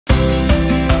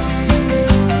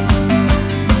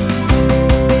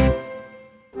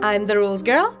I'm the Rules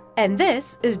Girl, and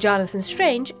this is Jonathan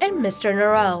Strange and Mr.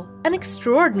 Norrell, an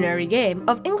extraordinary game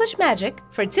of English magic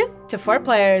for 2 to 4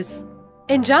 players.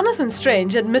 In Jonathan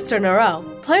Strange and Mr.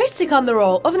 Norrell, players take on the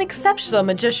role of an exceptional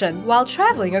magician while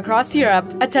traveling across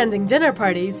Europe, attending dinner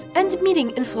parties, and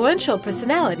meeting influential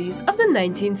personalities of the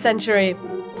 19th century.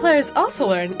 Players also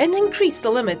learn and increase the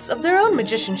limits of their own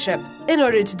magicianship in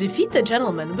order to defeat the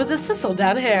gentleman with the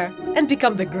thistle-down hair and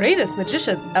become the greatest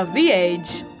magician of the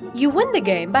age. You win the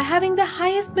game by having the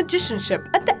highest magicianship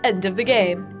at the end of the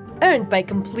game, earned by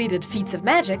completed feats of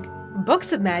magic,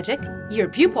 books of magic, your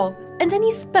pupil, and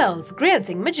any spells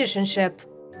granting magicianship.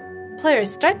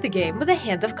 Players start the game with a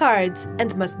hand of cards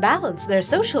and must balance their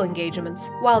social engagements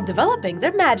while developing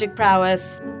their magic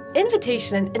prowess.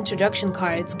 Invitation and introduction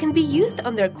cards can be used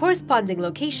on their corresponding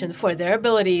location for their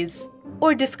abilities,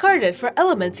 or discarded for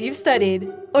elements you've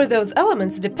studied, or those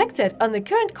elements depicted on the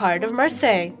current card of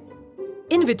Marseille.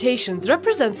 Invitations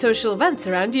represent social events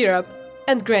around Europe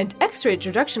and grant extra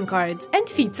introduction cards and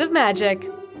feats of magic.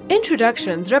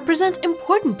 Introductions represent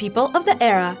important people of the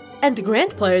era and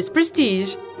grant players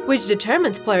prestige, which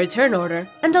determines player turn order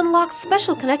and unlocks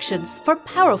special connections for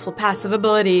powerful passive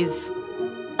abilities.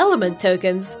 Element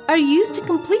tokens are used to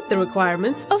complete the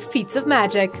requirements of feats of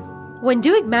magic. When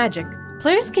doing magic,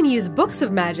 players can use books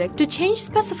of magic to change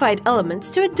specified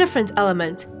elements to a different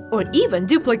element, or even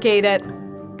duplicate it.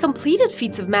 Completed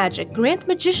feats of magic grant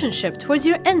magicianship towards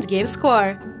your endgame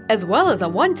score, as well as a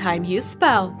one-time use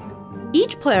spell.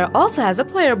 Each player also has a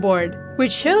player board,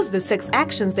 which shows the 6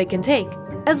 actions they can take,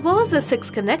 as well as the 6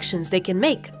 connections they can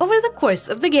make over the course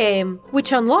of the game,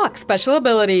 which unlock special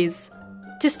abilities.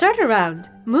 To start a round,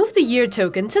 move the year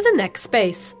token to the next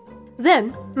space.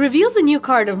 Then, reveal the new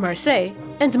card of Marseille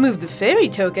and move the fairy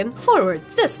token forward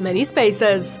this many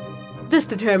spaces. This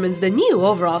determines the new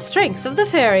overall strength of the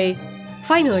fairy.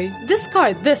 Finally,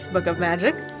 discard this book of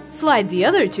magic, slide the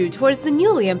other 2 towards the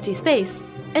newly empty space,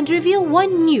 and reveal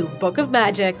 1 new book of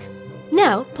magic.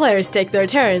 Now, players take their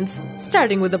turns,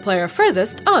 starting with the player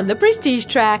furthest on the prestige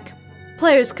track.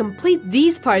 Players complete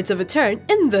these parts of a turn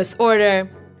in this order.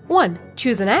 1.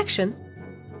 Choose an action,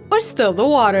 or still the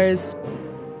waters.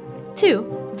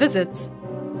 2. Visits.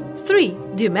 3.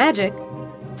 Do magic.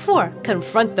 4.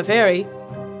 Confront the fairy.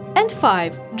 And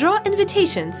 5. Draw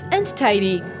invitations and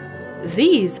tidy.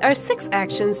 These are 6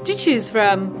 actions to choose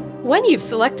from. When you've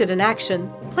selected an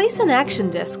action, place an action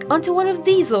disc onto one of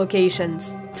these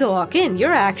locations to lock in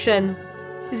your action.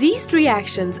 These 3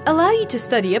 actions allow you to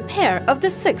study a pair of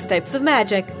the 6 types of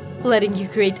magic, letting you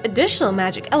create additional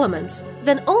magic elements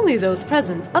than only those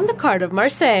present on the card of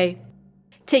Marseille.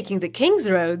 Taking the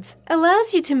King's Roads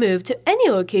allows you to move to any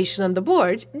location on the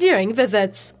board during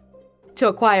visits. To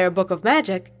acquire a book of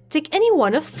magic, take any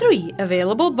one of 3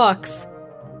 available books.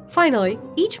 Finally,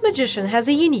 each magician has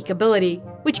a unique ability,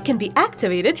 which can be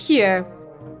activated here.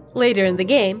 Later in the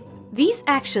game, these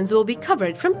actions will be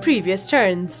covered from previous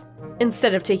turns.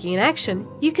 Instead of taking an action,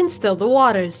 you can still the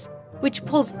waters, which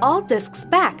pulls all discs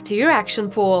back to your action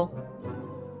pool.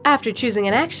 After choosing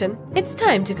an action, it's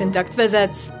time to conduct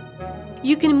visits.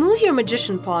 You can move your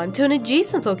magician pawn to an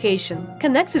adjacent location,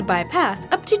 connected by a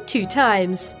path up to 2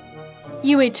 times.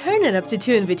 You may turn it up to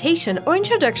 2 invitation or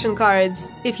introduction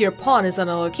cards, if your pawn is on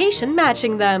a location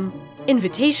matching them.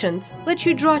 Invitations let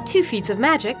you draw 2 feats of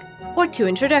magic, or 2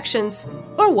 introductions,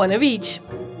 or 1 of each.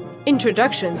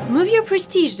 Introductions move your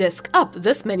prestige disc up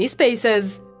this many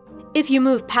spaces. If you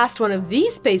move past one of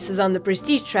these spaces on the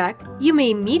prestige track, you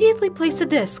may immediately place a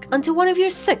disc onto one of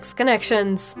your 6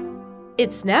 connections.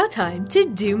 It's now time to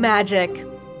do magic.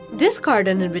 Discard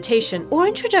an invitation or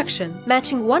introduction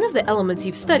matching one of the elements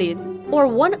you've studied, or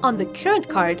one on the current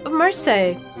card of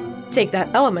Marseille. Take that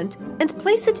element and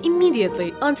place it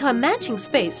immediately onto a matching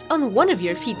space on one of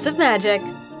your feats of magic.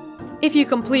 If you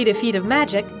complete a feat of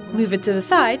magic, move it to the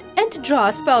side and draw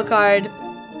a spell card.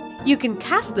 You can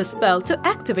cast the spell to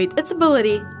activate its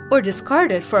ability, or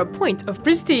discard it for a point of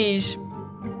prestige.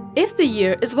 If the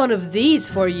year is one of these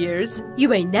 4 years, you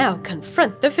may now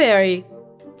confront the fairy.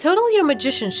 Total your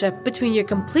magicianship between your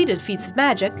completed feats of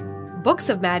magic, books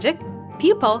of magic,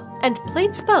 pupil, and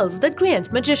played spells that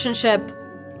grant magicianship.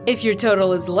 If your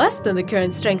total is less than the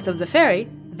current strength of the fairy,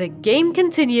 the game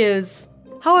continues.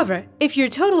 However, if your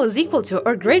total is equal to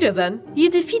or greater than, you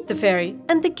defeat the fairy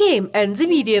and the game ends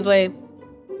immediately.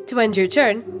 To end your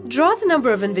turn, draw the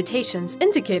number of invitations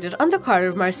indicated on the card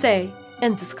of Marseille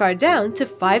and discard down to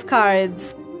 5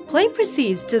 cards. Play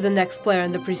proceeds to the next player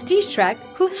on the prestige track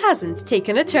who hasn't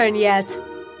taken a turn yet.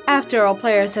 After all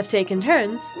players have taken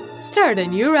turns, start a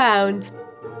new round.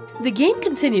 The game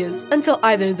continues until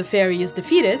either the fairy is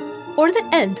defeated or the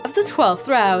end of the 12th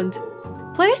round.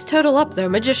 players total up their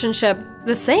magicianship,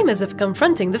 the same as if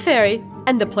confronting the fairy,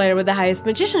 and the player with the highest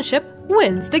magicianship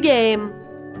wins the game.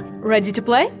 Ready to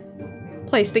play?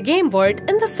 Place the game board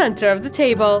in the center of the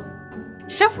table.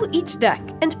 Shuffle each deck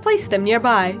and place them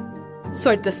nearby.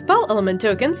 Sort the spell element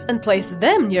tokens and place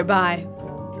them nearby.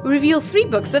 Reveal 3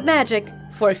 books of magic,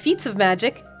 4 feats of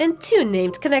magic, and 2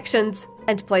 named connections,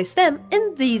 and place them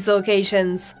in these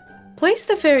locations. Place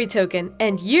the fairy token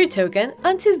and year token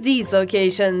onto these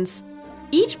locations.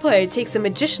 Each player takes a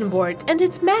magician board and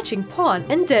its matching pawn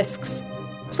and discs.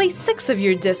 Place 6 of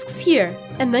your discs here,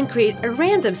 and then create a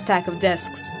random stack of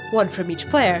discs, 1 from each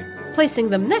player, placing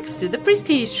them next to the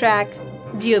prestige track.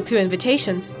 Deal 2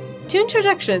 invitations, 2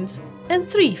 introductions, and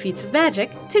 3 feats of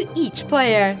magic to each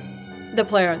player. The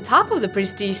player on top of the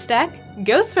prestige stack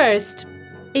goes first.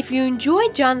 If you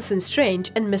enjoyed Jonathan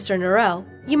Strange and Mr. Norrell,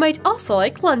 you might also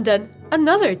like London,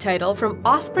 another title from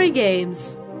Osprey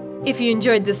Games. If you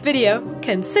enjoyed this video,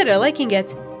 consider liking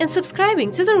it and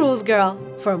subscribing to The Rules Girl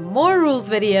for more rules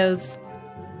videos.